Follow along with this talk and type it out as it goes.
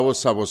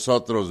a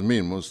vosotros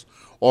mismos,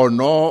 o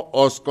no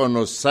os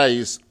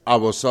conocéis a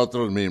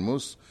vosotros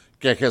mismos,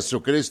 que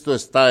Jesucristo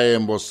está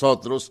en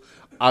vosotros,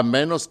 a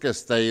menos que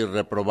estéis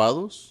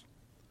reprobados?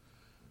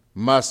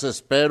 Mas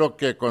espero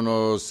que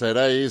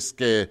conoceréis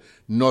que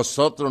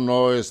nosotros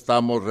no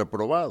estamos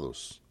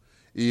reprobados,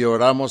 y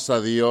oramos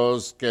a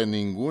Dios que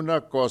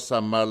ninguna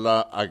cosa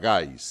mala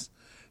hagáis,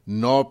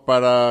 no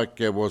para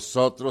que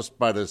vosotros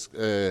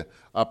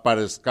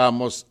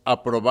aparezcamos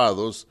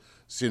aprobados,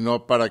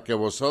 sino para que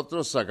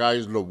vosotros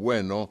hagáis lo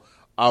bueno,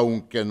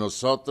 aunque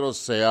nosotros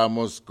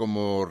seamos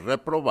como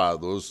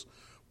reprobados,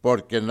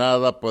 porque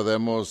nada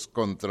podemos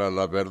contra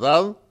la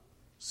verdad,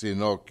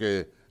 sino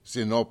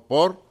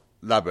por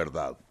la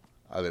verdad.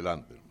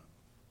 Adelante, hermano.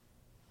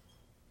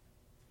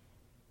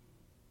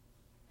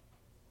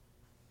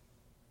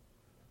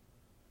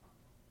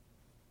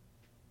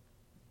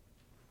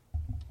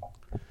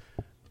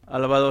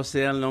 Alabado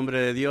sea el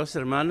nombre de Dios,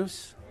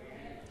 hermanos.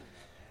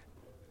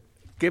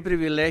 Qué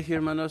privilegio,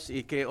 hermanos,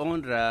 y qué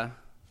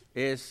honra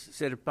es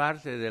ser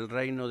parte del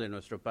reino de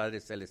nuestro Padre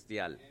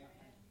Celestial.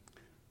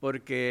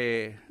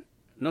 Porque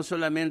no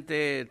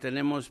solamente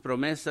tenemos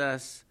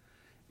promesas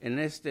en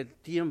este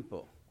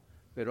tiempo,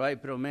 pero hay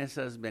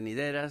promesas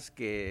venideras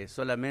que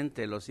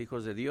solamente los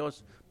hijos de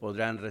Dios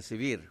podrán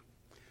recibir.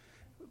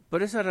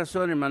 Por esa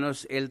razón,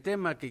 hermanos, el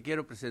tema que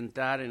quiero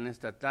presentar en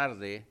esta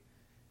tarde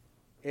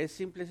es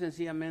simple y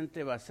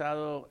sencillamente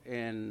basado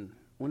en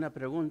una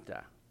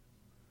pregunta.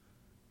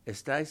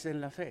 ¿Estáis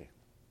en la fe?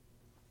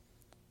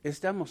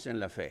 Estamos en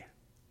la fe.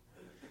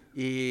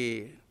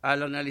 Y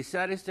al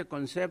analizar este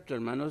concepto,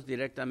 hermanos,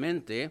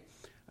 directamente,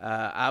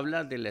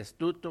 habla del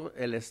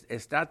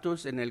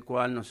estatus en el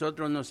cual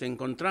nosotros nos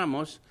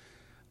encontramos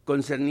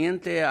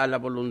concerniente a la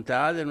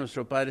voluntad de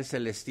nuestro Padre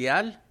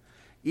Celestial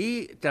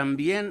y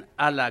también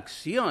a la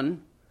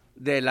acción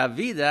de la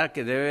vida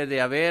que debe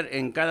de haber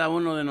en cada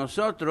uno de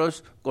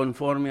nosotros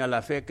conforme a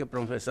la fe que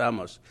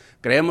profesamos.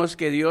 ¿Creemos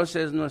que Dios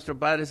es nuestro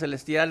Padre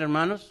Celestial,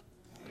 hermanos?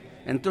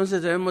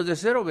 Entonces debemos de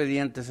ser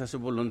obedientes a su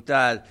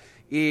voluntad.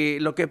 Y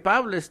lo que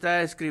Pablo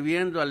está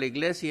escribiendo a la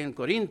iglesia en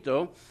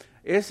Corinto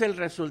es el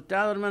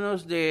resultado,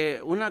 hermanos, de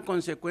una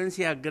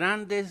consecuencia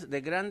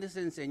de grandes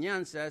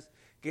enseñanzas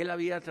que él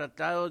había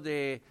tratado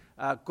de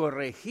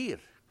corregir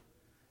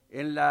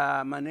en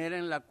la manera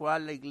en la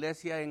cual la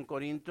iglesia en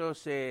Corinto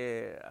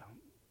se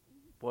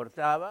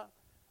portaba,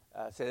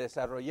 se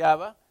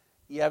desarrollaba,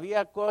 y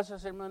había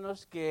cosas,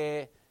 hermanos,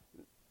 que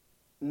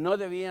no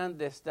debían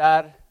de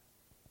estar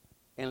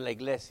en la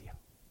iglesia.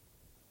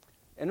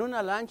 En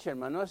una lancha,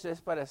 hermanos,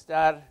 es para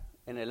estar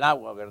en el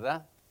agua,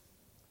 ¿verdad?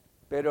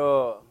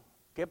 Pero,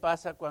 ¿qué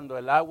pasa cuando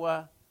el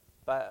agua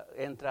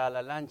entra a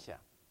la lancha?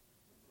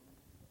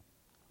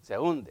 Se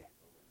hunde.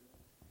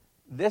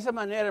 De esa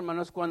manera,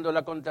 hermanos, cuando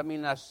la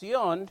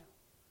contaminación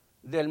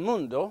del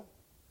mundo,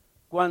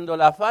 cuando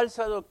la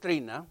falsa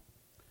doctrina,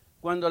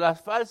 cuando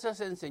las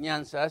falsas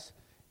enseñanzas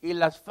y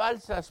las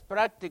falsas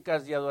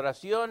prácticas de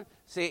adoración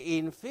se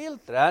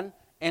infiltran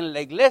en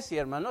la iglesia,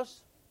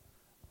 hermanos,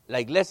 la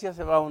iglesia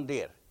se va a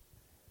hundir.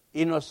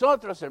 Y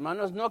nosotros,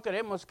 hermanos, no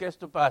queremos que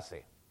esto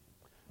pase.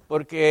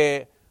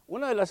 Porque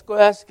una de las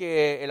cosas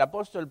que el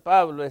apóstol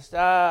Pablo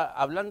está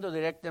hablando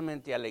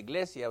directamente a la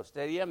iglesia, a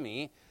usted y a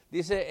mí,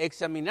 dice,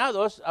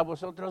 examinados a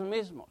vosotros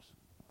mismos.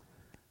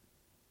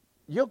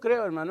 Yo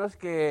creo, hermanos,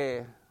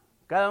 que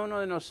cada uno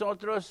de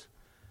nosotros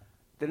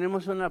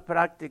tenemos una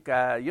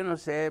práctica, yo no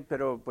sé,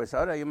 pero pues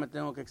ahora yo me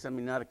tengo que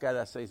examinar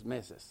cada 6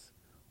 meses.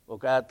 O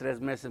cada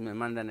 3 meses me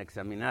mandan a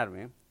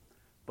examinarme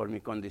por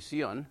mi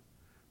condición.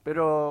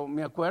 Pero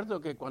me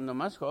acuerdo que cuando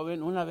más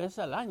joven, una vez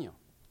al año.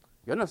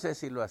 Yo no sé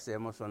si lo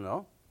hacemos o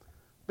no.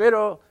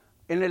 Pero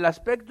en el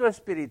aspecto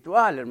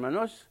espiritual,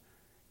 hermanos,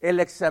 el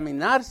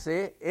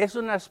examinarse es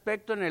un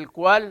aspecto en el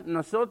cual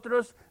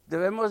nosotros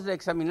debemos de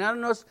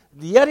examinarnos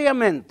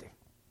diariamente.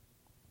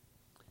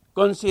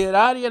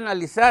 Considerar y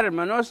analizar,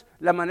 hermanos,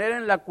 la manera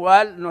en la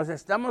cual nos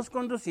estamos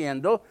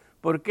conduciendo,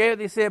 porque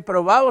dice,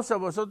 probaos a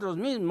vosotros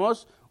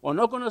mismos, o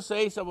no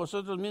conocéis a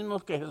vosotros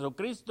mismos que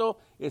Jesucristo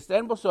está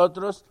en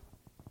vosotros,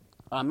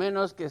 a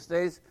menos que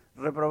estéis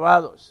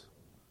reprobados.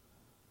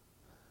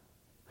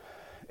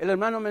 El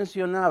hermano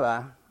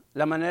mencionaba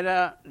la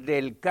manera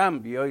del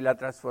cambio y la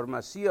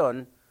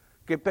transformación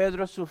que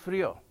Pedro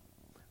sufrió.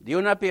 De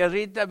una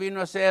piedrita vino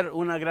a ser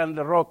una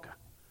grande roca.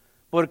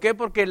 ¿Por qué?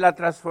 Porque la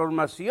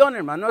transformación,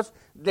 hermanos,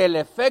 del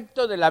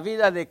efecto de la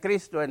vida de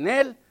Cristo en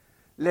él,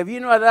 le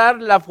vino a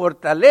dar la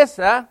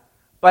fortaleza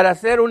para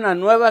ser una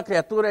nueva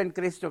criatura en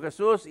Cristo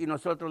Jesús, y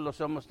nosotros lo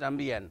somos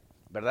también.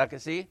 ¿Verdad que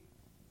sí?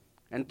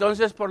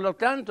 Entonces, por lo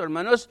tanto,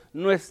 hermanos,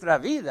 nuestra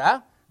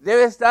vida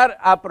debe estar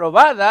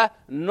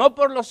aprobada, no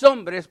por los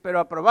hombres, pero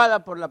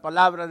aprobada por la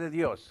palabra de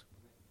Dios.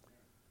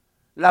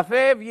 La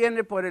fe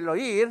viene por el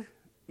oír,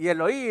 y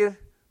el oír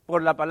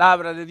por la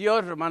palabra de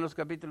Dios. Romanos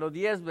capítulo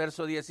 10,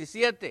 verso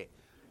 17.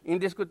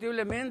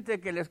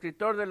 Indiscutiblemente que el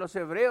escritor de los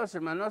Hebreos,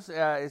 hermanos,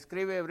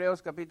 escribe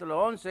Hebreos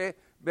capítulo 11,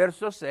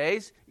 verso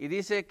 6, y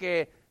dice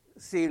que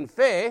sin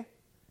fe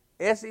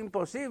es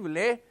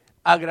imposible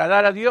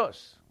agradar a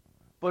Dios.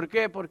 ¿Por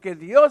qué? Porque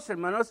Dios,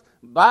 hermanos,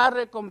 va a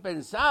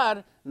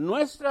recompensar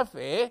nuestra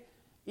fe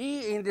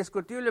y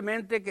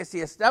indiscutiblemente que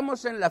si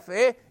estamos en la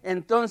fe,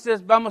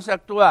 entonces vamos a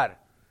actuar.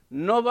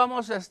 No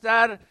vamos a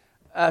estar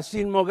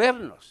sin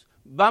movernos.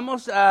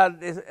 Vamos a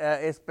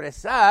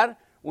expresar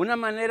una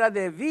manera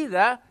de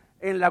vida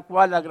en la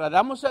cual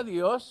agradamos a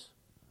Dios.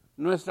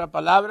 Nuestra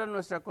palabra,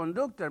 nuestra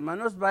conducta,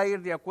 hermanos, va a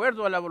ir de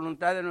acuerdo a la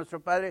voluntad de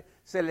nuestro Padre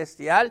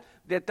Celestial,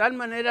 de tal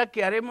manera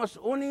que haremos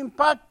un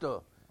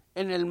impacto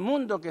en el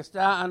mundo que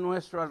está a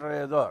nuestro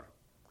alrededor.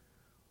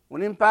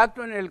 Un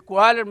impacto en el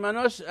cual,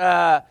 hermanos,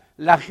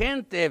 la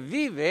gente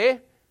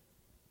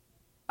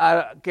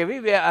que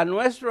vive a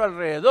nuestro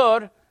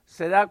alrededor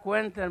se da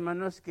cuenta,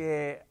 hermanos,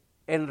 que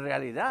en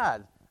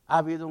realidad ha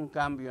habido un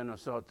cambio en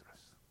nosotros.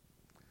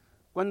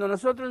 Cuando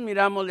nosotros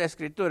miramos la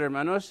Escritura,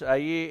 hermanos,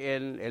 ahí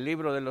en el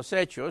libro de los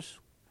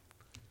Hechos,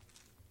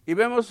 y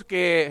vemos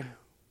que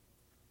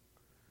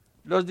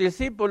los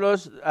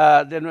discípulos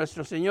de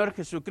nuestro Señor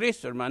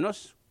Jesucristo,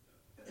 hermanos,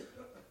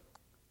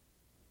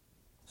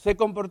 se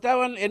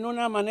comportaban en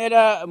una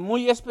manera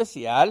muy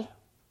especial.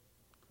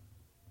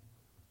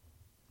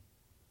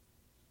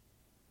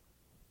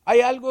 Hay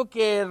algo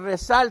que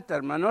resalta,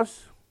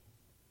 hermanos,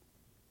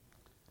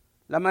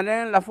 la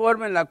manera, la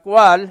forma en la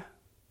cual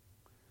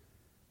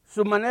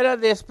su manera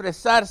de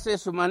expresarse,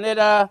 su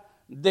manera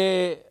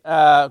de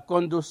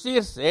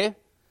conducirse.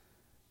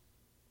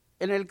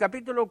 En el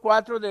capítulo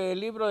 4 del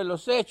libro de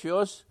los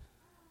Hechos,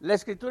 la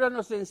Escritura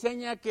nos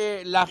enseña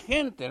que la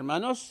gente,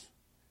 hermanos,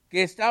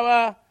 que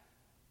estaba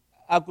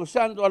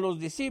acusando a los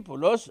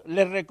discípulos,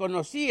 les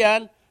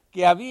reconocían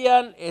que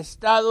habían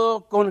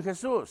estado con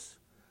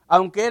Jesús,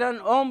 aunque eran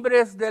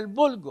hombres del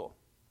vulgo.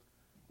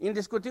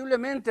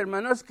 Indiscutiblemente,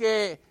 hermanos,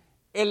 que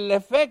el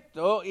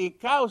efecto y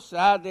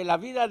causa de la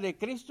vida de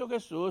Cristo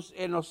Jesús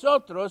en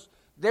nosotros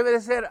debe de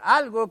ser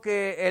algo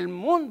que el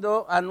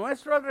mundo a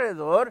nuestro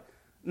alrededor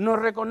nos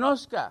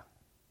reconozca.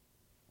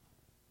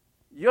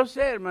 Yo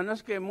sé,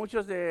 hermanos, que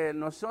muchos de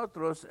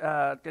nosotros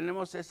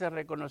tenemos ese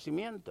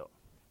reconocimiento.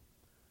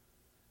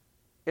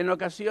 En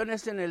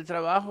ocasiones en el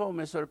trabajo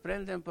me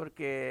sorprenden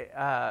porque,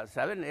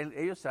 saben,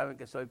 ellos saben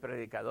que soy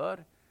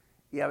predicador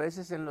y a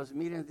veces en los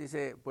meetings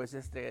dice, pues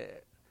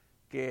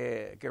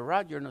que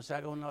Roger nos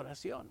haga una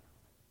oración.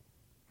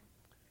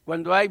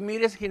 Cuando hay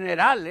meetings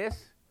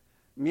generales,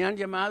 me han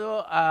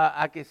llamado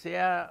a que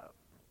sea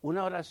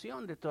una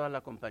oración de toda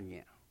la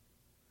compañía.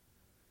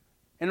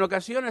 En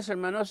ocasiones,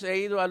 hermanos, he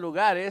ido a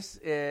lugares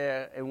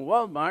en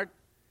Walmart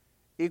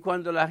y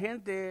cuando la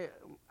gente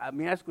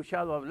me ha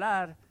escuchado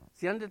hablar,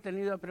 se han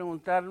detenido a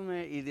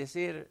preguntarme y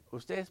decir,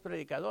 ¿usted es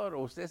predicador o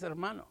usted es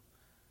hermano?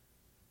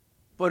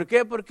 ¿Por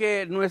qué?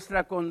 Porque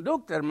nuestra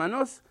conducta,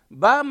 hermanos,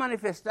 va a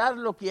manifestar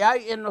lo que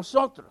hay en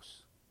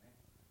nosotros.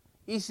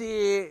 Y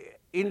si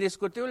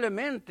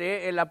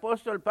indiscutiblemente el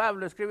apóstol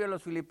Pablo escribe a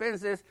los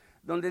Filipenses,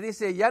 donde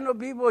dice, ya no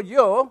vivo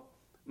yo,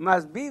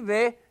 mas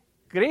vive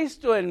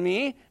Cristo en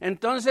mí,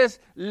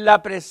 entonces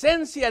la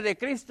presencia de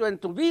Cristo en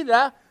tu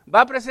vida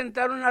va a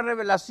presentar una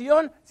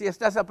revelación si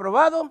estás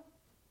aprobado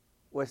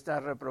o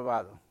estás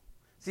reprobado.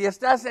 Si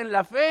estás en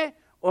la fe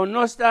o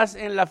no estás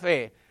en la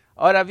fe.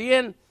 Ahora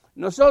bien,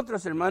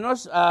 nosotros,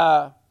 hermanos,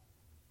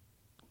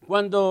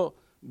 cuando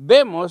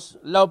vemos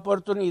la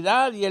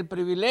oportunidad y el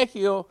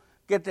privilegio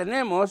que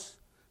tenemos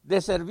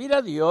de servir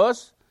a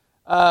Dios,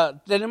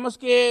 tenemos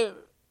que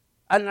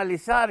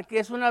analizar que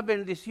es una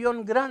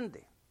bendición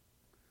grande.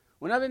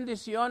 Una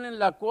bendición en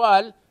la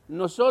cual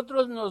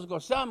nosotros nos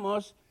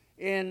gozamos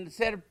en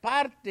ser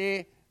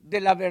parte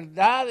de la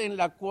verdad en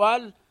la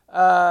cual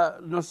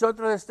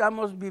nosotros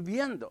estamos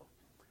viviendo.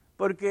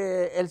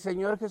 Porque el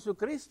Señor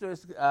Jesucristo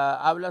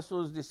habla a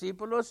sus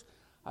discípulos,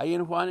 ahí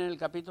en Juan en el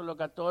capítulo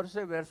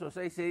 14, verso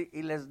 6,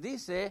 y les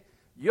dice,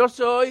 yo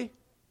soy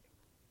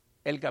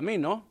el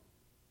camino,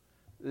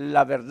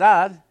 la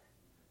verdad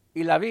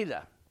y la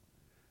vida.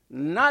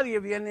 Nadie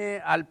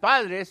viene al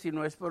Padre si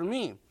no es por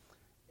mí.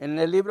 En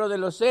el libro de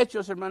los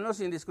Hechos, hermanos,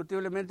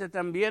 indiscutiblemente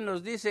también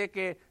nos dice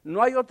que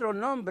no hay otro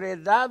nombre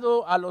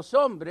dado a los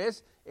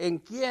hombres en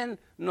quien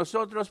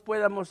nosotros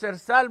podamos ser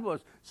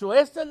salvos.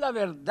 Esta es la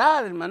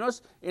verdad,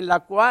 hermanos, en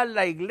la cual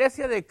la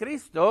iglesia de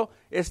Cristo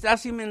está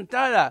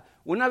cimentada.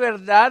 Una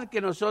verdad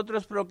que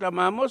nosotros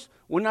proclamamos,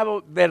 una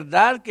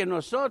verdad que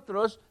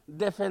nosotros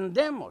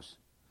defendemos.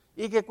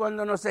 Y que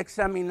cuando nos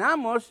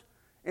examinamos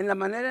en la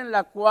manera en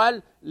la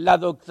cual la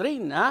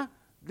doctrina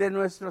de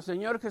nuestro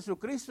Señor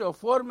Jesucristo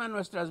forma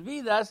nuestras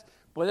vidas,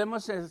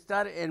 podemos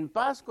estar en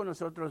paz con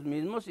nosotros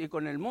mismos y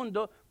con el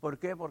mundo. ¿Por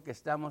qué? Porque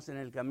estamos en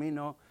el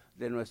camino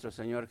de nuestro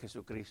Señor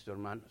Jesucristo,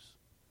 hermanos.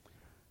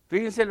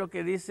 Fíjense lo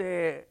que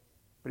dice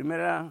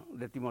Primera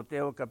de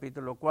Timoteo,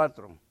 capítulo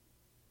 4,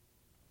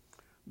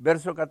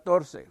 verso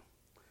 14.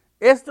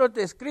 Esto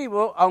te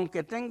escribo,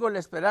 aunque tengo la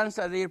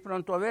esperanza de ir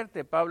pronto a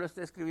verte. Pablo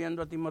está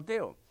escribiendo a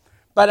Timoteo.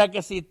 Para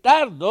que si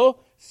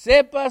tardo,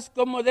 sepas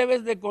cómo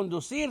debes de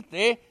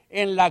conducirte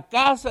en la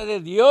casa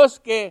de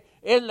Dios, que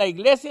es la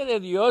iglesia de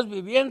Dios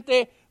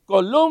viviente,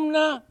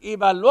 columna y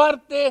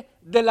baluarte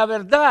de la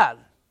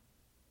verdad.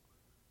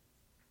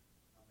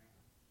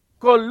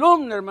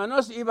 columna,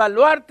 hermanos, y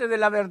baluarte de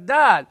la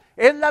verdad.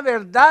 Es la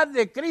verdad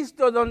de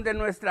Cristo donde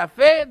nuestra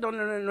fe,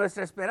 donde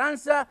nuestra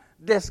esperanza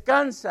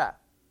descansa.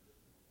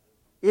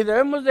 Y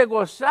debemos de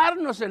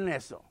gozarnos en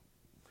eso.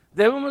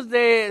 Debemos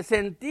de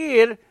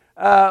sentir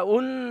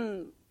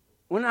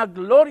una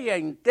gloria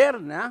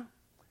interna.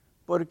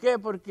 ¿Por qué?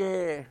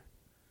 Porque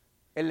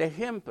el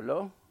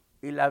ejemplo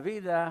y la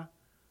vida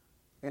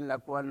en la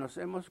cual nos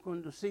hemos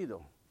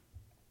conducido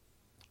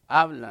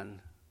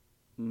hablan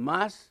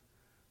más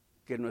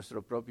que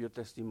nuestro propio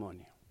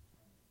testimonio.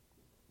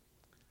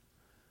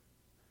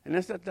 En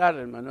esta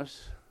tarde,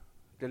 hermanos,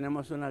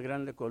 tenemos una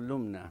grande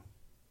columna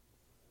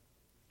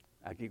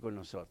aquí con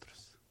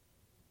nosotros.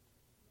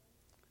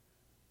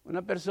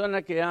 Una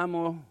persona que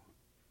amo,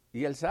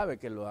 y él sabe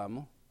que lo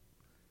amo,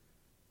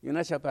 y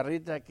una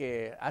chaparrita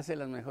que hace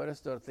las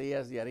mejores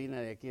tortillas de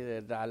harina de aquí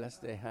de Dallas,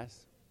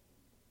 Texas.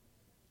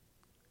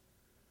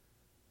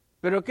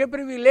 Pero qué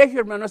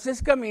privilegio, hermanos,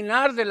 es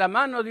caminar de la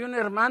mano de un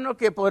hermano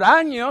que por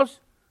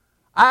años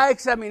ha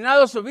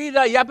examinado su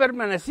vida y ha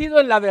permanecido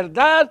en la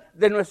verdad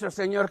de nuestro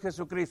Señor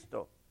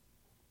Jesucristo.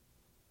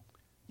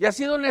 Y ha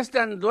sido un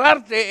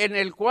estandarte en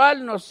el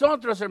cual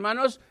nosotros,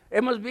 hermanos,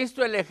 hemos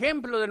visto el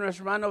ejemplo de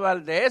nuestro hermano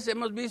Valdés,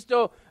 hemos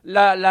visto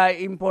la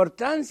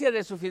importancia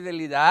de su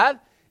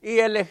fidelidad y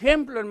el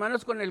ejemplo,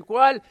 hermanos, con el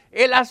cual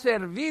él ha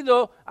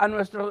servido a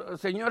nuestro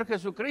Señor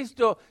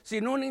Jesucristo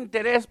sin un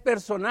interés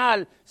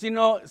personal,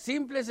 sino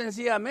simple y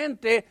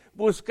sencillamente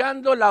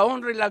buscando la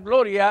honra y la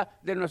gloria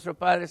de nuestro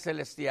Padre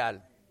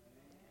Celestial.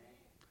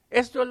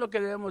 Esto es lo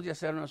que debemos de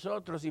hacer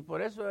nosotros y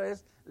por eso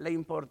es la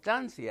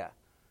importancia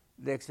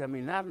de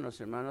examinarnos,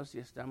 hermanos, si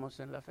estamos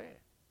en la fe.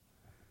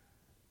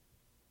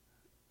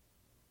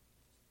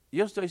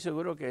 Yo estoy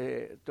seguro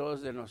que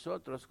todos de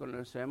nosotros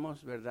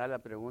conocemos, ¿verdad?, la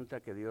pregunta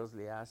que Dios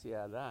le hace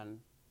a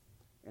Adán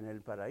en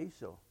el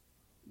paraíso.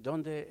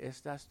 ¿Dónde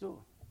estás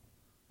tú?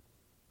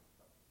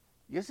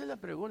 Y esa es la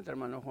pregunta,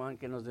 hermano Juan,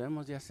 que nos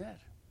debemos de hacer.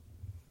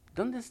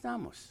 ¿Dónde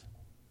estamos?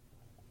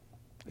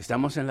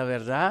 ¿Estamos en la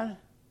verdad?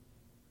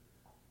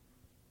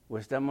 ¿O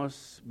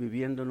estamos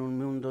viviendo en un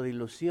mundo de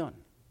ilusión?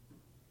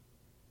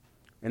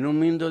 En un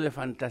mundo de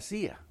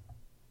fantasía,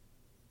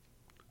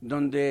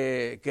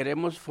 donde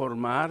queremos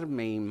formar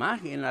mi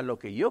imagen a lo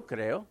que yo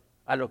creo,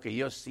 a lo que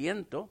yo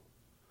siento,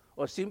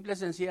 o simple y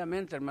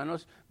sencillamente,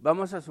 hermanos,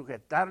 vamos a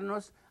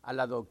sujetarnos a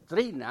la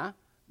doctrina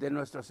de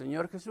nuestro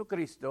Señor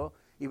Jesucristo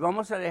y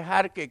vamos a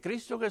dejar que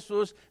Cristo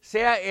Jesús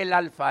sea el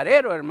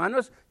alfarero,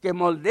 hermanos, que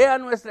moldea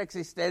nuestra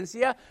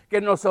existencia,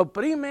 que nos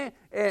oprime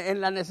en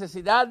la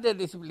necesidad de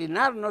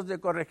disciplinarnos, de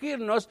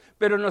corregirnos,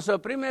 pero nos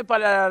oprime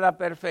para la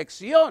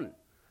perfección,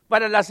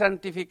 para la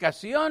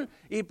santificación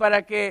y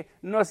para que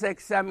nos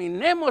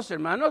examinemos,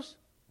 hermanos,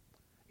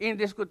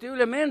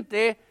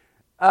 indiscutiblemente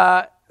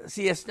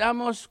si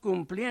estamos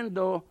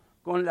cumpliendo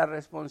con la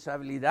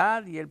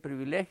responsabilidad y el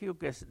privilegio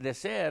que es de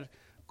ser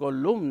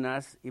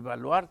columnas y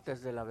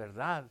baluartes de la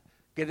verdad,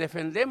 que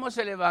defendemos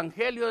el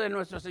evangelio de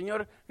nuestro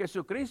Señor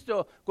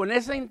Jesucristo con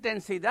esa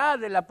intensidad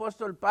del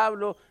apóstol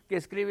Pablo que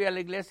escribe a la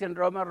iglesia en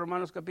Roma,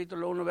 Romanos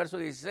capítulo 1, verso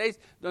 16,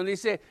 donde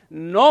dice,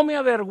 no me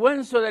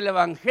avergüenzo del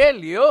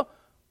evangelio.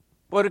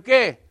 ¿Por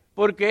qué?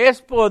 Porque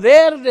es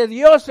poder de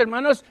Dios,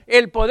 hermanos.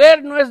 El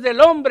poder no es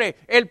del hombre,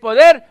 el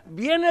poder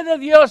viene de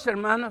Dios,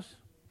 hermanos.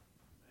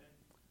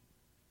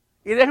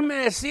 Y déjenme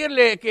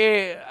decirle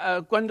que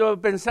cuando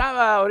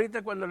pensaba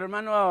ahorita, cuando el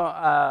hermano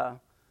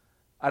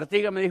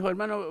Artiga me dijo,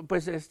 hermano,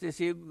 pues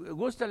si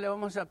gusta le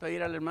vamos a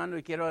pedir al hermano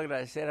y quiero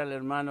agradecer al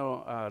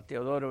hermano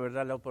Teodoro,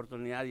 ¿verdad?, la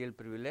oportunidad y el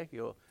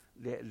privilegio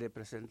de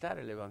presentar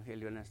el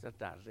evangelio en esta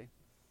tarde.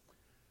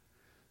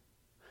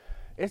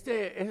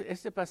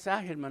 Este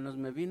pasaje, hermanos,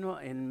 me vino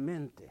en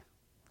mente,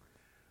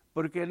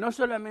 porque no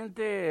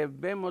solamente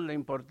vemos la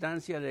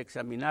importancia de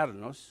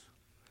examinarnos,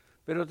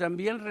 pero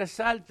también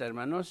resalta,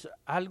 hermanos,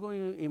 algo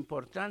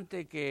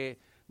importante que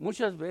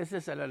muchas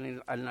veces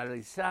al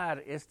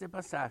analizar este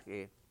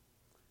pasaje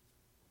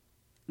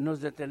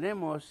nos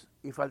detenemos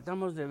y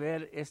faltamos de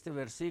ver este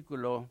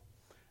versículo,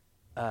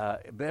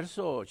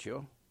 verso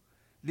 8,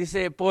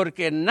 dice,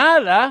 porque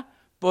nada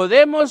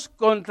podemos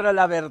contra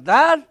la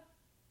verdad,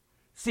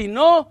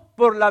 sino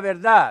por la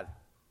verdad.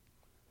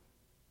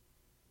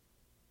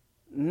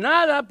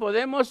 Nada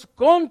podemos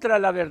contra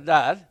la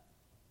verdad,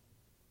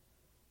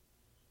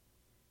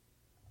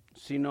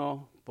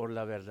 sino por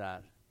la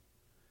verdad.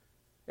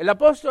 El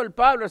apóstol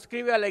Pablo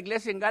escribe a la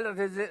iglesia en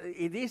Gálatas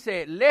y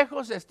dice,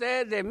 lejos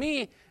esté de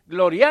mí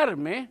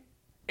gloriarme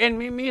en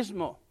mí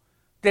mismo.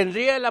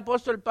 ¿Tendría el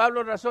apóstol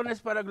Pablo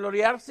razones para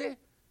gloriarse?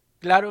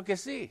 Claro que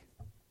sí.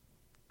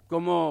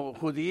 Como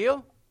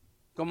judío,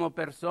 como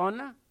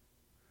persona.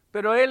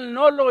 Pero él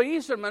no lo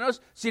hizo,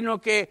 hermanos, sino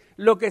que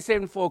lo que se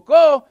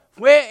enfocó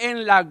fue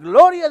en la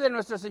gloria de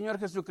nuestro Señor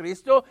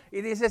Jesucristo.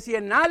 Y dice, si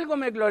en algo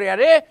me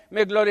gloriaré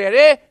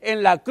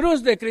en la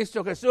cruz de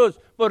Cristo Jesús.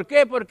 ¿Por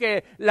qué?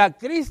 Porque la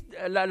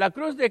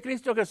cruz de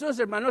Cristo Jesús,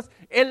 hermanos,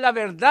 es la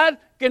verdad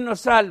que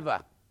nos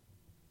salva.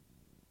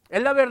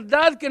 Es la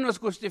verdad que nos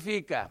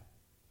justifica.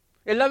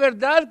 Es la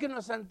verdad que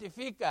nos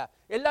santifica.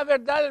 Es la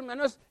verdad,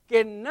 hermanos,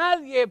 que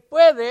nadie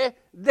puede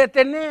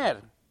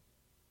detener.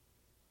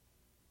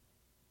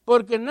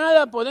 Porque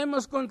nada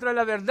podemos contra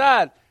la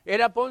verdad.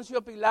 ¿Era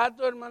Poncio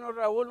Pilato, hermano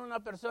Raúl, una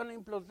persona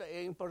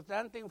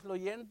importante,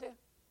 influyente?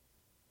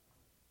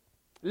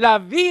 La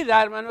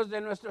vida, hermanos, de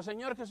nuestro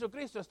Señor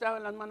Jesucristo estaba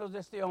en las manos de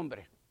este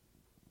hombre.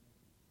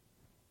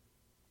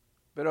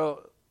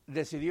 Pero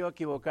decidió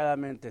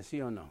equivocadamente,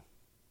 ¿sí o no?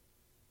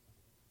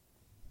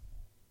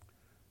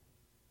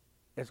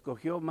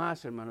 Escogió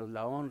más, hermanos,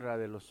 la honra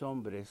de los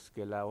hombres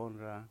que la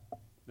honra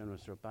de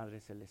nuestro Padre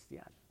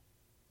Celestial.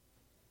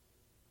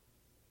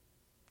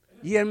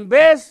 Y en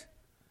vez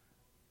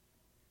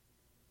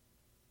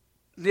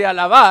de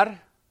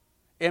alabar,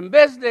 en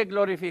vez de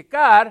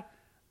glorificar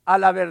a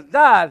la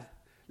verdad,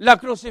 la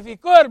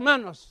crucificó,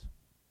 hermanos,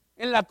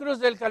 en la cruz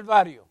del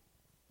Calvario.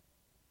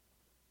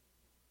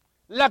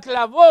 La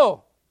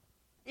clavó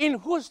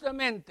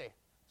injustamente,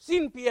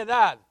 sin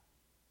piedad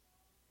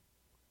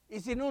y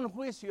sin un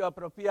juicio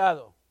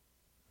apropiado.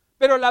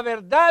 Pero la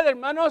verdad,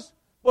 hermanos,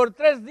 por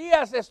 3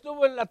 días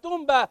estuvo en la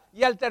tumba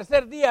y al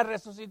tercer día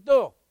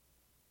resucitó.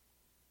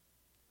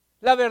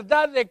 La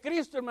verdad de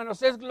Cristo,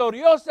 hermanos, es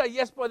gloriosa y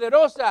es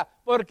poderosa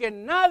porque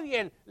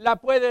nadie la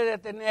puede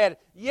detener.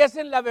 Y es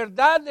en la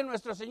verdad de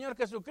nuestro Señor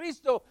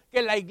Jesucristo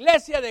que la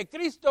iglesia de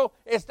Cristo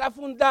está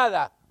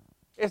fundada,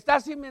 está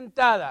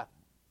cimentada.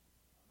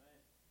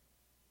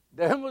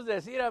 Debemos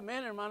decir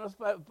amén, hermanos,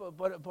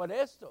 por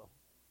esto.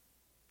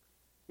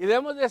 Y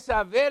debemos de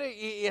saber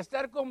y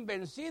estar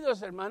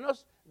convencidos,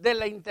 hermanos, de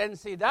la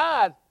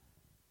intensidad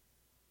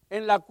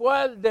en la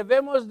cual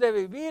debemos de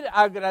vivir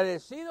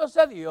agradecidos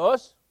a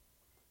Dios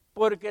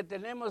porque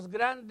tenemos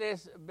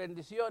grandes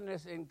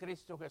bendiciones en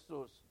Cristo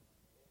Jesús.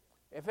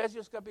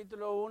 Efesios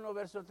capítulo 1,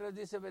 verso 3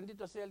 dice,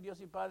 bendito sea el Dios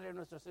y Padre de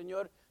nuestro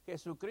Señor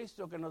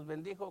Jesucristo, que nos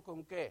bendijo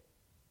 ¿con qué?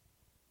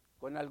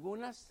 ¿Con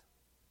algunas?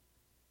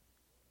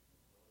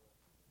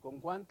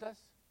 ¿Con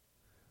cuántas?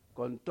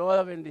 Con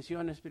toda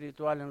bendición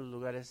espiritual en los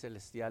lugares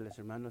celestiales,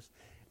 hermanos.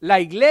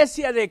 La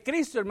iglesia de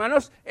Cristo,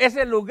 hermanos, es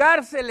el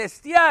lugar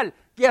celestial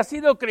que ha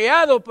sido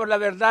creado por la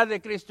verdad de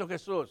Cristo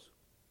Jesús.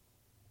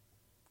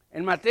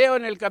 En Mateo,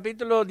 en el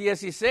capítulo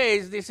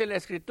 16, dice la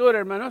Escritura,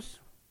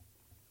 hermanos.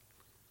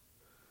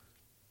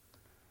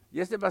 Y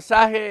este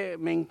pasaje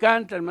me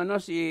encanta,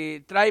 hermanos,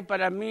 y trae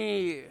para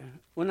mí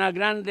una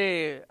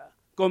grande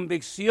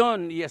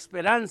convicción y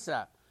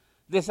esperanza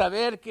de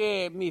saber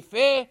que mi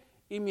fe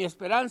y mi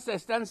esperanza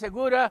están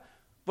seguras.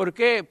 ¿Por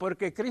qué?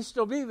 Porque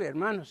Cristo vive,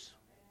 hermanos.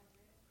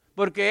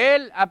 Porque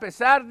Él, a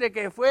pesar de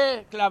que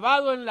fue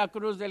clavado en la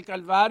cruz del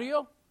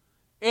Calvario,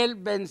 Él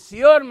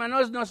venció,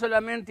 hermanos, no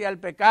solamente al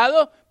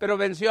pecado, pero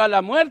venció a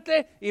la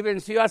muerte y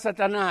venció a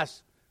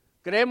Satanás.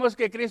 Creemos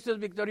que Cristo es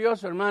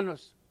victorioso,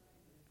 hermanos.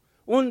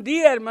 Un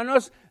día,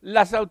 hermanos,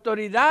 las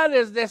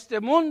autoridades de este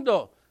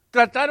mundo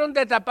trataron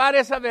de tapar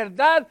esa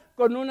verdad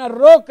con una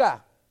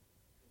roca.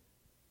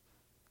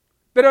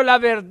 Pero la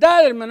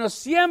verdad, hermanos,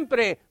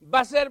 siempre va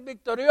a ser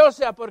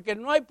victoriosa porque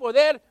no hay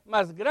poder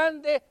más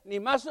grande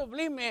ni más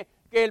sublime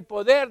que el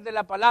poder de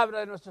la palabra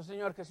de nuestro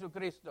Señor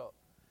Jesucristo.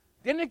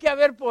 Tiene que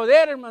haber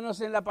poder,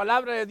 hermanos, en la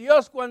palabra de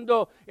Dios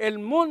cuando el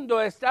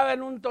mundo estaba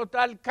en un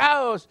total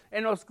caos,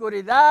 en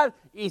oscuridad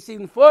y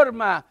sin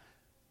forma.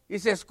 Y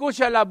se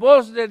escucha la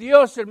voz de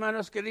Dios,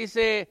 hermanos, que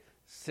dice,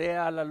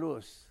 sea la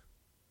luz.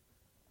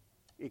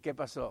 ¿Y qué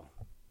pasó?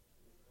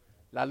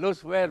 La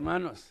luz fue,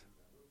 hermanos.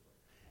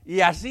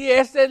 Y así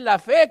esta es la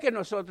fe que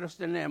nosotros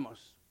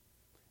tenemos.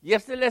 Y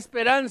esta es la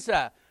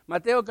esperanza.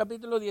 Mateo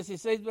capítulo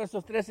 16,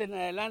 versos 13 en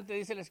adelante,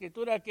 dice la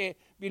Escritura que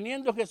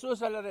viniendo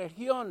Jesús a la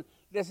región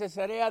de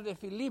Cesarea de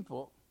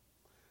Filipo,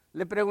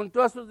 le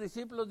preguntó a sus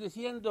discípulos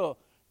diciendo,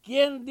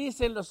 ¿quién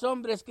dicen los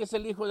hombres que es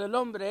el Hijo del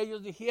Hombre?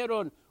 Ellos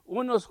dijeron,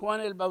 unos Juan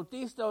el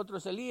Bautista,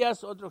 otros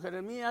Elías, otros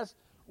Jeremías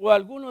o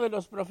alguno de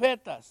los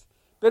profetas.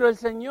 Pero el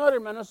Señor,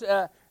 hermanos,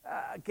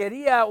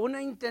 quería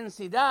una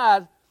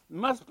intensidad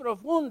más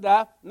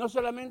profunda, no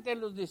solamente en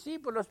los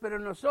discípulos, pero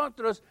en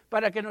nosotros,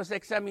 para que nos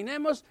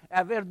examinemos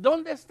a ver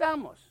dónde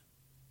estamos.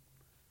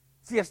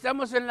 Si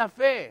estamos en la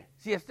fe,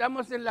 si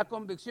estamos en la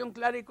convicción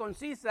clara y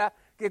concisa,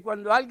 que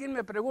cuando alguien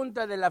me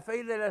pregunta de la fe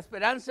y de la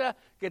esperanza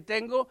que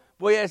tengo,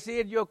 voy a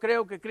decir, yo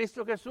creo que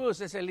Cristo Jesús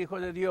es el Hijo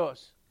de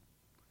Dios.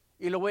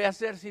 Y lo voy a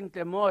hacer sin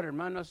temor,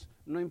 hermanos,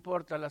 no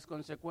importa las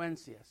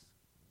consecuencias.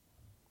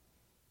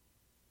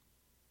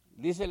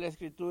 Dice la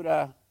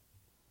Escritura,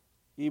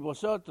 y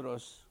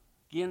vosotros,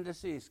 ¿quién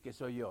decís que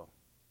soy yo?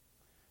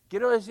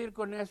 Quiero decir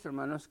con esto,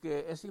 hermanos,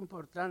 que es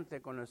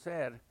importante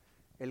conocer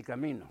el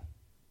camino.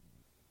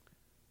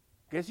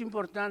 Que es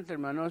importante,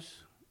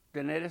 hermanos,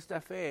 tener esta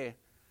fe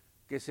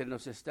que se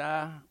nos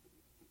está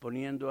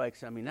poniendo a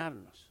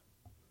examinarnos.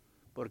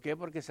 ¿Por qué?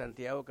 Porque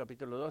Santiago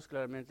capítulo 2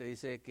 claramente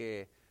dice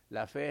que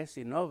la fe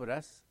sin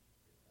obras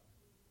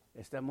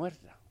está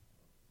muerta.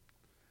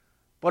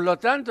 Por lo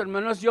tanto,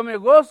 hermanos, yo me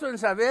gozo en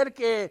saber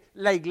que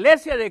la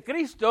iglesia de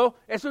Cristo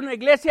es una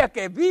iglesia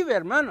que vive,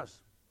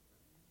 hermanos.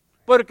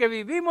 porque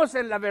vivimos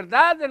en la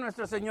verdad de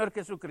nuestro Señor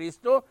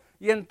Jesucristo.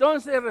 Y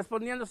entonces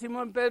respondiendo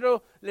Simón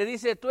Pedro le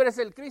dice, tú eres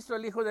el Cristo,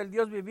 el Hijo del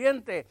Dios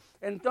viviente.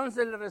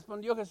 Entonces le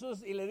respondió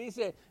Jesús y le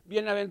dice,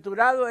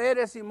 bienaventurado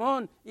eres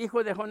Simón,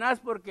 hijo de Jonás,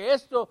 porque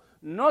esto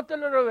no te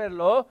lo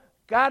reveló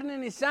carne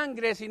ni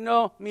sangre,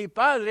 sino mi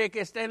Padre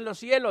que está en los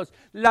cielos.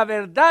 La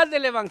verdad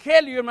del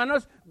Evangelio,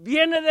 hermanos,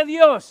 viene de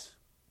Dios.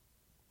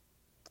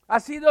 Ha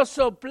sido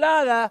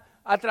soplada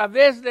a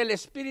través del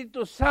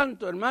Espíritu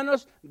Santo,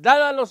 hermanos,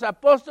 dada a los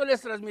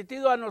apóstoles,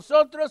 transmitido a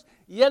nosotros,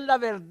 y es la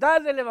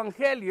verdad del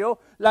Evangelio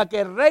la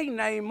que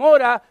reina y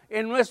mora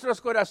en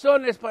nuestros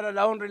corazones para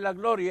la honra y la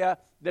gloria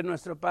de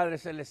nuestro Padre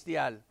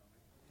Celestial.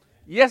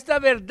 Y esta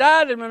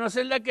verdad, hermanos,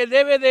 es la que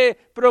debe de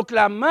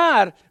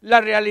proclamar la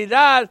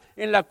realidad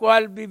en la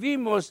cual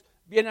vivimos.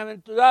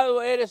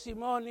 Bienaventurado eres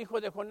Simón, hijo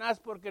de Jonás,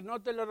 porque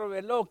no te lo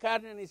reveló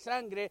carne ni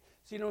sangre,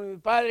 sino mi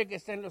Padre que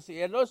está en los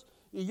cielos.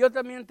 Y yo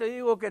también te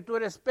digo que tú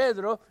eres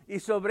Pedro, y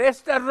sobre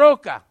esta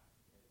roca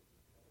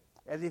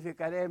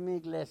edificaré mi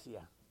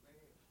iglesia.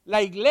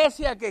 La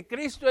iglesia que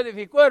Cristo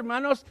edificó,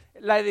 hermanos,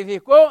 la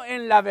edificó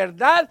en la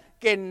verdad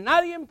que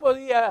nadie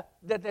podía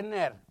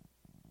detener.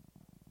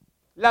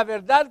 La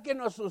verdad que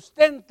nos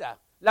sustenta,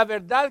 la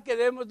verdad que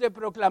debemos de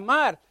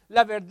proclamar,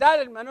 la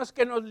verdad, hermanos,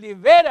 que nos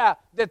libera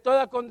de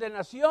toda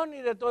condenación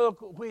y de todo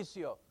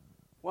juicio.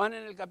 Juan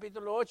en el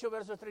capítulo 8,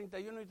 versos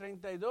 31 y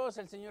 32,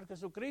 el Señor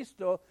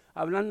Jesucristo,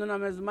 hablando una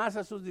vez más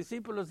a sus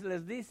discípulos,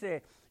 les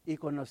dice, y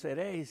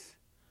conoceréis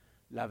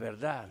la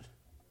verdad,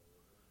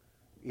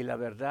 y la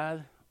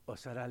verdad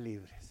os hará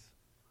libres.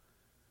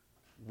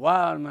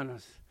 Wow,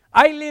 hermanos.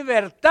 Hay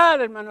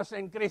libertad, hermanos,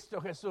 en Cristo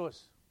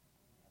Jesús.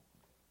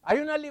 Hay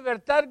una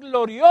libertad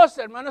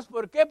gloriosa, hermanos.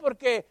 ¿Por qué?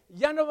 Porque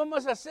ya no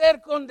vamos a ser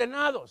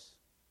condenados.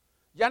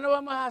 Ya no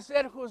vamos a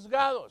ser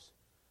juzgados.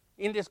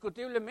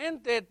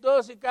 Indiscutiblemente,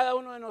 todos y cada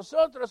uno de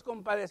nosotros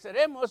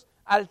compareceremos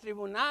al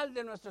tribunal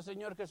de nuestro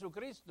Señor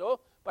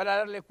Jesucristo para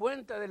darle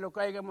cuenta de lo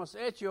que hayamos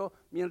hecho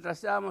mientras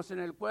estábamos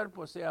en el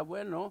cuerpo, sea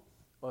bueno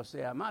o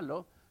sea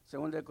malo.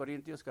 2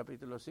 Corintios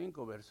capítulo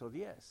 5, verso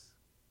 10.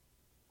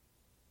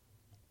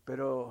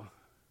 Pero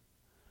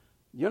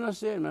yo no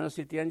sé, hermanos,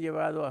 si te han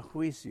llevado a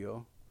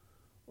juicio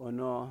o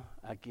no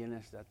aquí en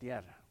esta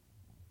tierra.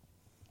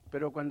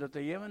 Pero cuando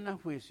te llevan a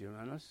juicio,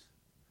 hermanos,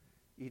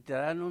 y te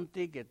dan un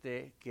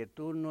tiquete que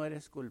tú no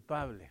eres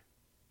culpable,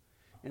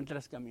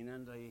 entras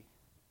caminando ahí.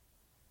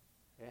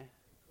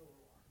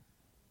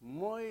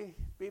 Muy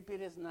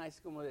pipir is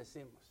nice, como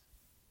decimos.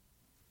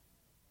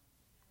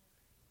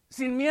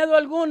 Sin miedo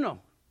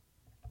alguno,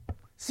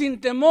 sin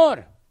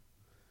temor.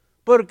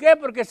 ¿Por qué?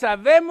 Porque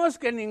sabemos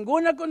que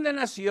ninguna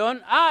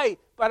condenación hay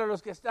para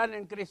los que están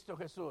en Cristo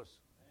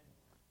Jesús.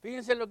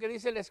 Fíjense lo que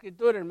dice la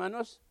Escritura,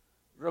 hermanos.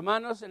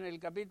 Romanos en el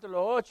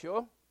capítulo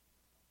 8.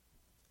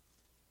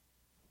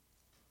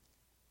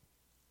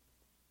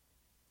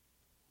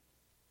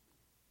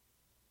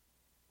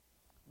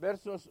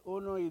 Versos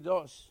 1 y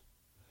 2.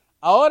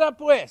 Ahora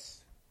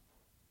pues,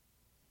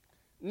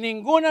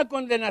 ninguna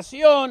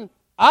condenación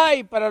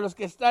hay para los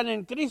que están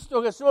en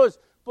Cristo Jesús.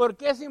 ¿Por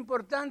qué es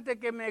importante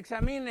que me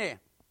examine?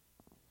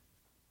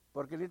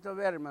 Porque necesito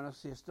ver, hermanos,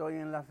 si estoy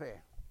en la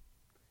fe.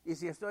 Y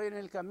si estoy en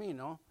el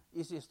camino,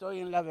 y si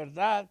estoy en la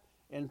verdad,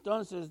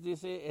 entonces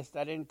dice,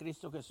 estaré en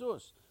Cristo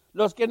Jesús.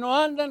 Los que no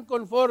andan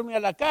conforme a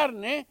la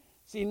carne,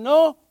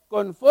 sino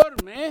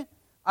conforme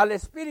al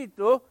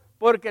Espíritu,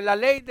 porque la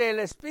ley del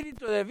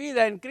Espíritu de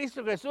vida en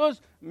Cristo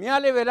Jesús me ha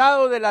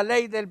liberado de la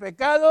ley del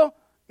pecado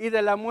y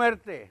de la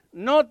muerte.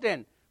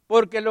 Noten,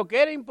 porque lo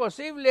que era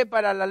imposible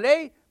para la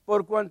ley,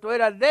 por cuanto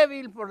era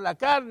débil por la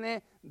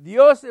carne,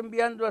 Dios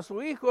enviando a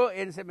su Hijo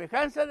en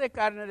semejanza de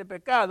carne de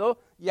pecado,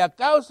 y a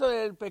causa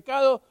del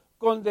pecado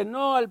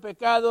condenó al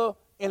pecado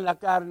en la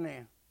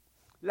carne.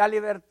 La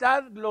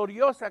libertad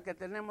gloriosa que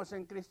tenemos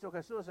en Cristo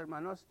Jesús,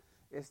 hermanos,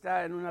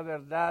 está en una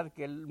verdad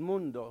que el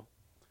mundo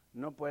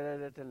no puede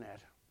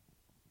detener.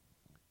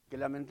 Que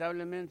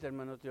lamentablemente,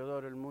 hermano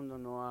Teodoro, el mundo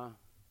no ha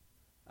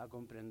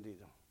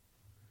comprendido.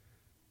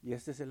 Y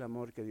este es el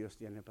amor que Dios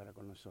tiene para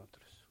con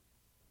nosotros.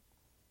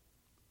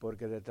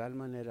 Porque de tal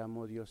manera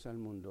amó Dios al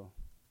mundo,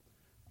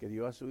 que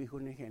dio a su Hijo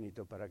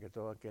unigénito para que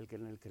todo aquel que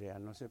en él crea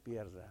no se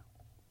pierda,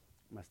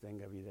 mas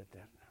tenga vida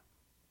eterna.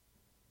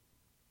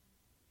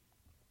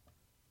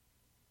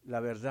 La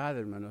verdad,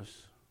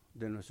 hermanos,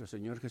 de nuestro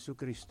Señor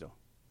Jesucristo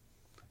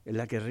es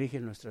la que rige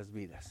nuestras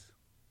vidas.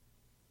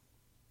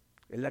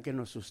 Es la que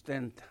nos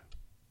sustenta.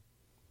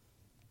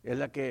 Es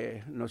la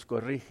que nos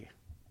corrige.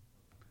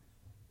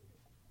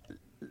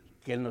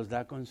 Que nos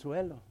da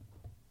consuelo.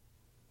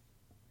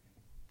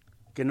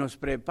 Que nos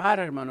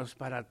prepara, hermanos,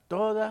 para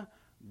toda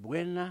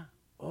buena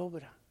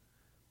obra.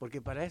 Porque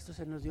para esto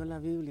se nos dio la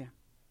Biblia.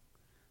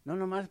 No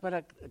nomás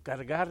para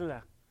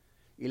cargarla.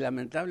 Y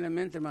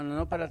lamentablemente, hermano,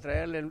 no para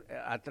traerle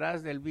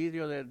atrás del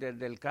vidrio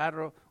del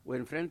carro o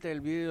enfrente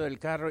del vidrio del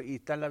carro y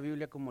está la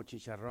Biblia como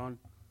chicharrón.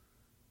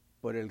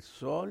 Por el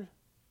sol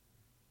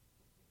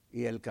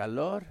y el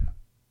calor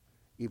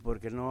y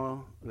porque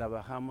no la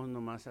bajamos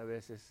nomás a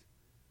veces,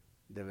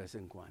 de vez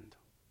en cuando.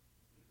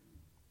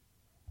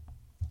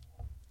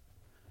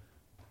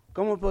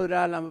 ¿Cómo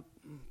podrá la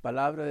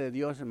palabra de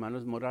Dios,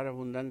 hermanos, morar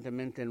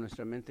abundantemente en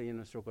nuestra mente y en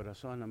nuestro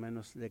corazón a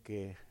menos de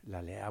que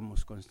la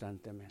leamos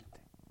constantemente?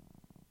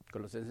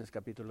 Colosenses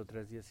capítulo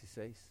 3,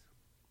 16.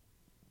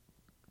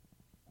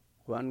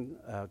 Juan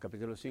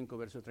capítulo 5,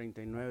 verso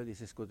 39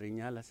 dice: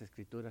 escudriñad las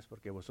escrituras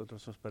porque a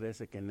vosotros os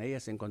parece que en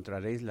ellas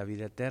encontraréis la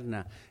vida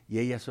eterna y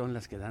ellas son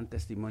las que dan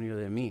testimonio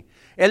de mí.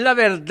 Es la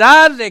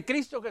verdad de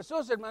Cristo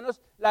Jesús,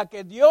 hermanos, la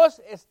que Dios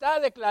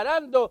está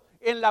declarando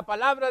en la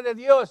palabra de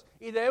Dios,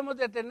 y debemos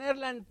de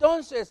tenerla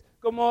entonces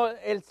como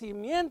el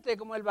simiente,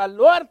 como el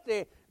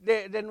baluarte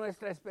de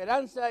nuestra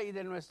esperanza y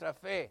de nuestra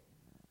fe.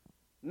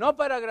 No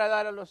para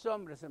agradar a los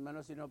hombres,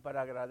 hermanos, sino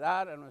para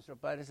agradar a nuestro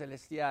Padre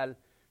Celestial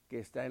que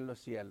está en los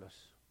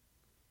cielos,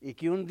 y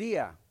que un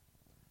día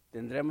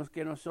tendremos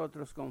que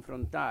nosotros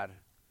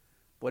confrontar.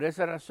 Por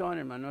esa razón,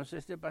 hermanos,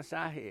 este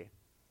pasaje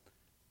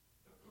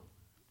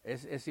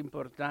es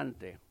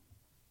importante.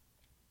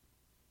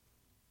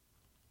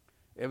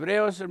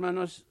 Hebreos,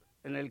 hermanos,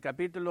 en el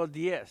capítulo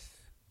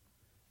 10,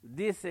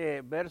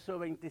 dice, verso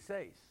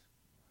 26,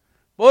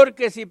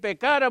 porque si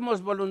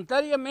pecáramos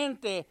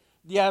voluntariamente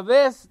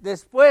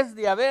después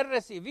de haber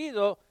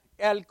recibido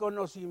el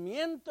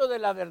conocimiento de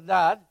la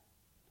verdad.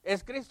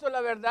 ¿Es Cristo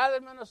la verdad,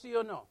 hermanos, sí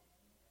o no?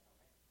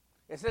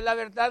 Esa es la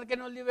verdad que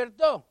nos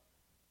libertó.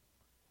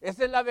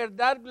 Esa es la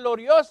verdad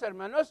gloriosa,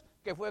 hermanos,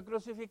 que fue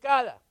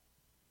crucificada,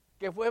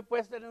 que fue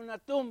puesta en una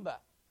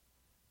tumba.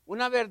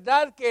 Una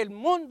verdad que el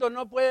mundo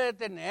no puede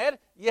detener,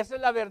 y esa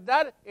es la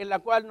verdad en la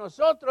cual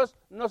nosotros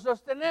nos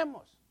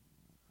sostenemos.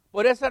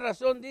 Por esa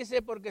razón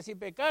dice, porque si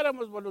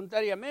pecáramos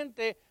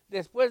voluntariamente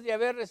después de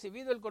haber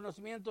recibido el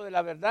conocimiento de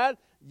la verdad,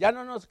 ya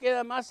no nos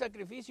queda más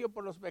sacrificio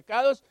por los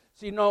pecados,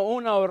 sino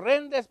una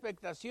horrenda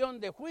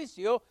expectación de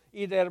juicio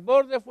y de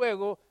hervor de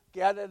fuego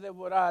que ha de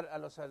devorar a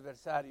los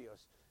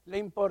adversarios. La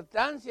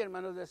importancia,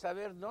 hermanos, de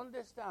saber dónde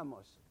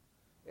estamos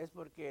es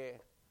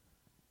porque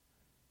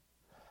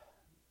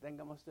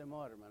tengamos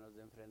temor, hermanos,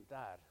 de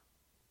enfrentar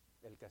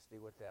el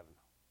castigo eterno.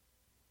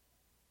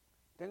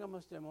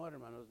 Tengamos temor,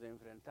 hermanos, de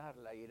enfrentar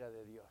la ira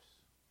de Dios.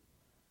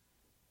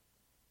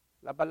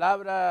 La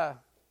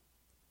palabra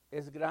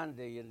es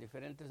grande y en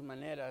diferentes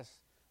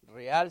maneras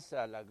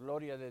realza la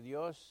gloria de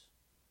Dios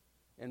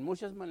en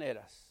muchas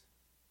maneras.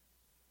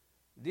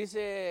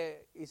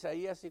 Dice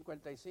Isaías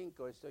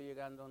 55, estoy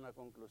llegando a una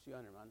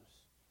conclusión,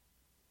 hermanos.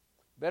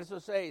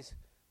 Verso 6,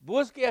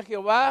 busque a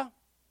Jehová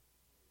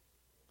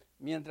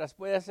mientras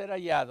pueda ser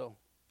hallado.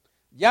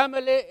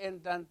 Llámele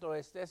en tanto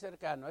esté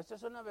cercano. Esta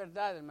es una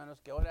verdad, hermanos,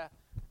 que ahora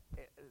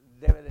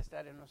debe de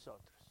estar en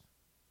nosotros.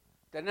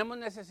 ¿Tenemos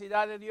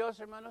necesidad de Dios,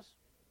 hermanos?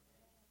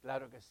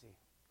 Claro que sí.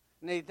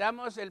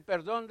 ¿Necesitamos el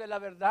perdón de la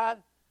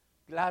verdad?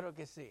 Claro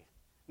que sí.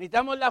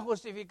 ¿Necesitamos la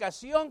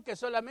justificación que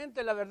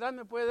solamente la verdad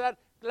me puede dar?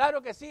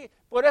 Claro que sí.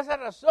 Por esa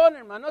razón,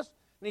 hermanos,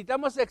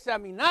 necesitamos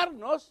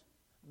examinarnos,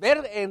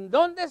 ver en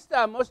dónde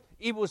estamos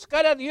y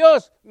buscar a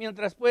Dios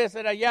mientras puede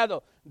ser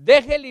hallado.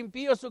 Deje el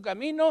impío su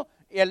camino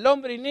y el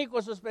hombre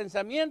inicuo sus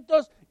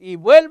pensamientos, y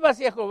vuelva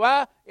hacia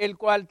Jehová, el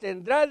cual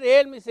tendrá de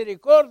él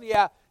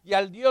misericordia, y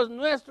al Dios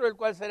nuestro, el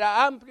cual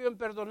será amplio en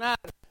perdonar.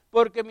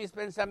 Porque mis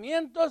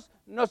pensamientos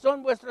no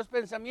son vuestros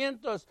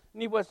pensamientos,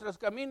 ni vuestros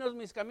caminos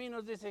mis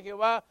caminos, dice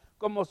Jehová.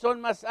 Como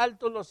son más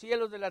altos los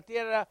cielos de la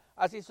tierra,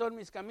 así son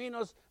mis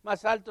caminos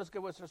más altos que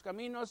vuestros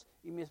caminos,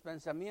 y mis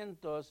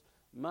pensamientos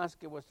más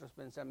que vuestros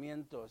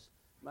pensamientos.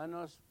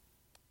 Hermanos,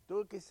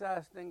 tú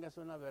quizás tengas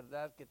una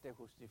verdad que te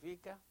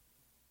justifica,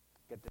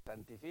 que te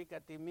santifica a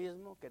ti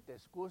mismo, que te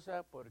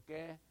excusa por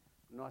qué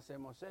no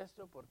hacemos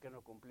esto, por qué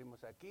no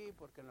cumplimos aquí,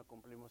 por qué no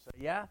cumplimos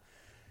allá.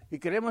 Y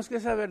creemos que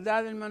esa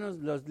verdad, hermanos,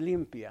 los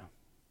limpia.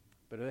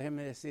 Pero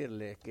déjeme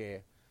decirle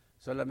que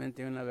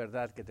solamente hay una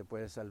verdad que te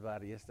puede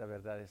salvar, y esta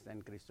verdad está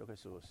en Cristo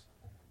Jesús,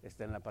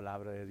 está en la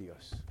palabra de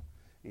Dios.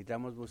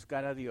 Necesitamos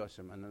buscar a Dios,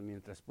 hermanos,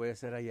 mientras puede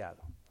ser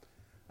hallado.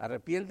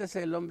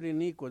 Arrepiéntese el hombre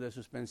inicuo de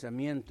sus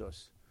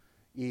pensamientos,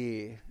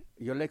 y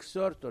yo le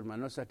exhorto,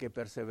 hermanos, a que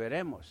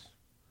perseveremos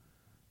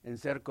en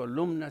ser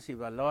columnas y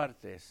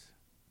baluartes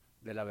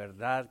de la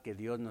verdad que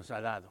Dios nos ha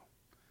dado.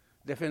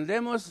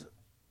 Defendemos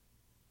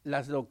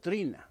la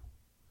doctrina,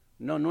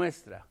 no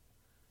nuestra,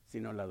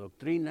 sino la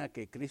doctrina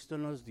que Cristo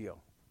nos dio,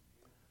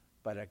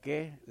 para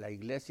que la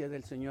iglesia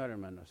del Señor,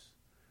 hermanos,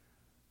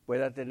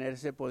 pueda tener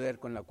ese poder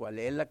con la cual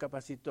Él la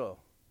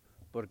capacitó.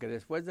 Porque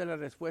después de la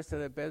respuesta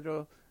de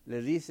Pedro,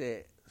 le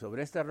dice,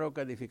 sobre esta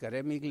roca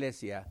edificaré mi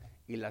iglesia,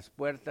 y las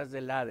puertas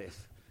del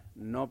Hades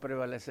no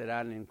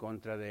prevalecerán en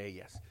contra de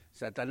ellas.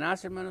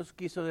 Satanás, hermanos,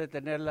 quiso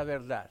detener la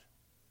verdad,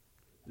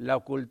 la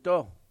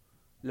ocultó,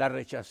 la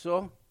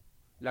rechazó,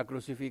 la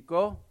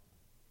crucificó,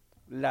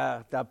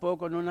 la tapó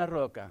con una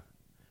roca,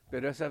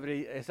 pero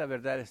esa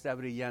verdad está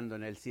brillando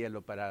en el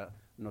cielo para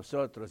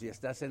nosotros y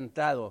está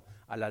sentado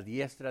a la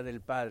diestra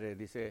del Padre,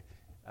 dice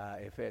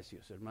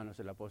Efesios, hermanos,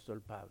 el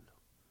apóstol Pablo,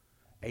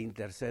 e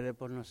intercede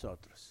por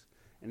nosotros.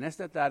 En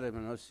esta tarde,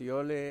 hermanos,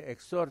 yo le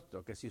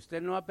exhorto que si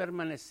usted no ha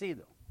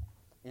permanecido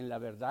en la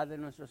verdad de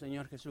nuestro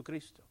Señor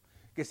Jesucristo,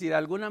 que si de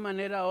alguna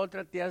manera u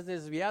otra te has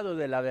desviado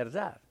de la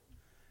verdad,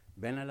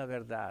 ven a la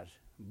verdad,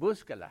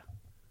 búscala,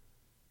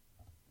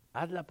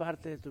 haz la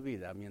parte de tu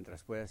vida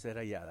mientras pueda ser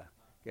hallada.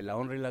 Que la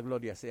honra y la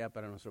gloria sea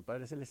para nuestro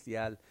Padre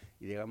Celestial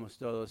y digamos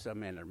todos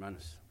amén,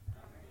 hermanos.